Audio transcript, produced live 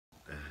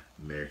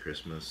Merry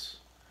Christmas.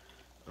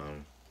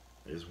 Um,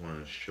 I just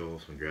want to show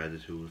some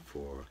gratitude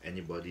for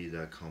anybody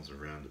that comes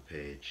around the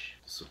page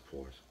to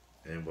support.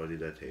 Anybody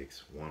that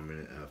takes 1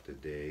 minute out the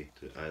day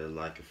to either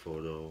like a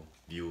photo,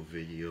 view a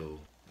video,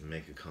 and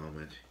make a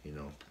comment.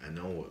 I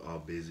know we're all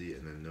busy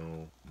and I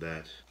know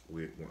that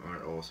we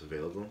aren't always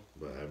available,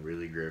 but I'm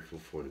really grateful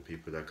for the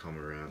people that come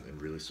around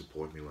and really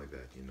support me like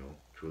that.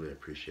 Truly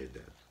appreciate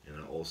that. And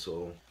I'm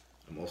also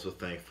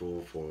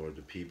thankful for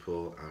the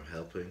people I'm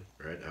helping,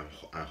 right?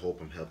 I hope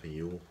I'm helping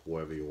you,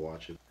 whoever you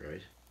watch it,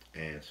 right?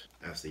 And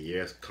as the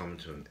year has come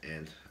to an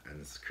end and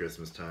it's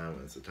Christmas time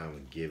and it's a time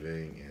of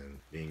giving and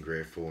being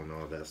grateful and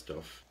all that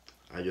stuff,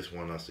 I just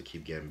want us to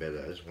keep getting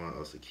better. I just want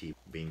us to keep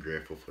being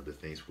grateful for the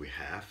things we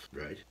have,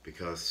 right?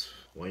 Because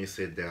when you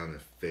sit down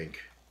and think,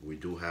 we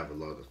do have a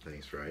lot of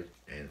things, right?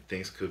 And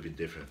things could be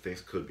different,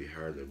 things could be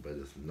harder, but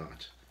it's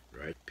not,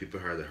 right? People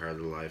had a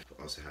harder life,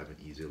 us have an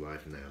easier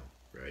life now,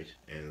 right?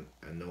 And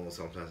I know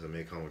sometimes it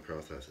may come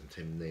across as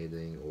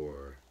intimidating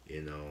or,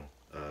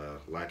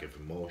 lack of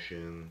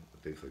emotion,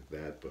 things like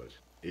that, but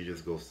it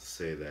just goes to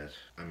say that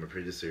I'm a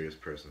pretty serious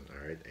person,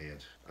 alright?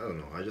 And I don't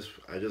know,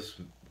 I just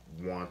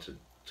wanted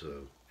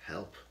to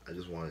help. I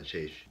just want to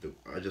change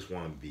I just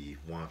want to be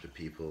one of the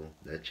people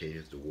that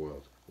changes the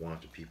world, one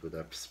of the people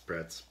that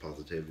spreads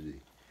positivity,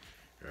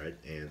 right?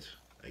 And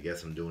I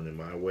guess I'm doing it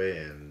my way,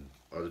 and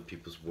other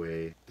people's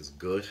way is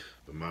good,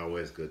 but my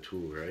way is good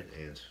too, right?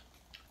 And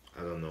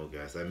I don't know,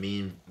 guys. I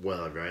mean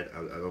well, right?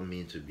 I don't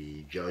mean to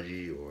be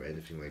judgy or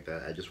anything like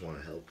that. I just want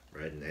to help,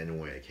 right? In any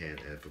way I can.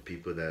 And for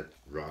people that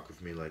rock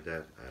with me like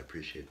that, I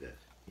appreciate that,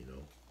 you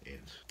know?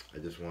 And I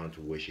just wanted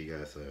to wish you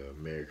guys a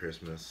Merry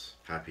Christmas,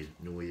 Happy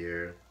New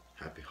Year,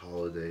 Happy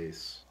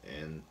Holidays,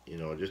 and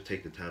just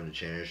take the time to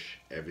cherish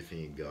everything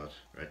you got,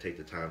 right? Take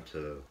the time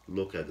to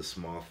look at the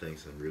small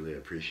things and really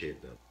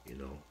appreciate them,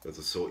 because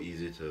it's so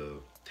easy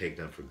to take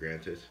them for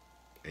granted,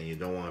 and you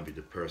don't want to be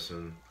the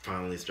person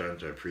finally starting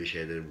to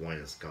appreciate it when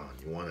it's gone.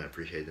 You want to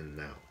appreciate it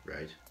now,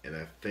 right? And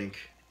I think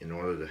in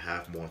order to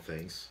have more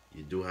things,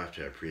 you do have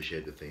to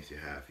appreciate the things you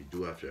have. You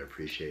do have to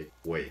appreciate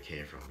where you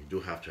came from. You do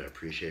have to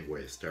appreciate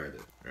where you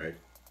started, right?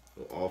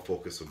 We're all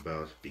focus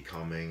about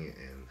becoming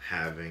and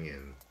having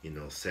and,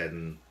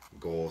 setting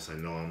goals. I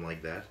know I'm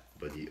like that,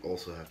 but you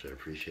also have to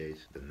appreciate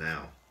the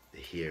now, the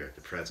here,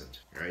 the present,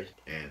 right?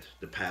 And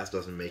the past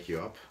doesn't make you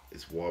up.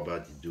 It's all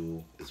about you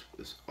do.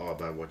 It's all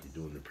about what you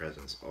do in the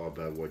present. It's all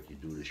about what you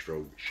do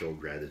to show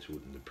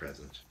gratitude in the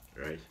present,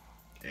 right?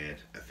 And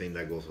I think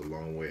that goes a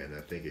long way, and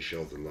I think it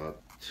shows a lot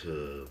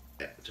to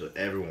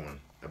everyone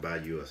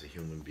about you as a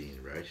human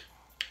being, right?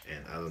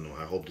 And I don't know,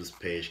 I hope this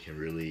page can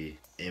really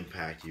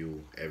impact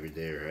you every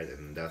day, right?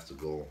 And that's the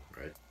goal,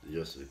 right?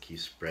 Just to keep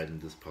spreading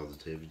this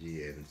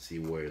positivity and see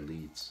where it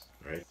leads,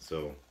 right?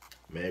 So,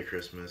 Merry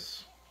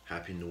Christmas,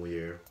 Happy New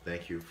Year.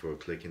 Thank you for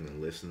clicking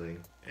and listening,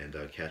 and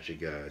I'll catch you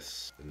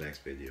guys in the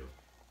next video.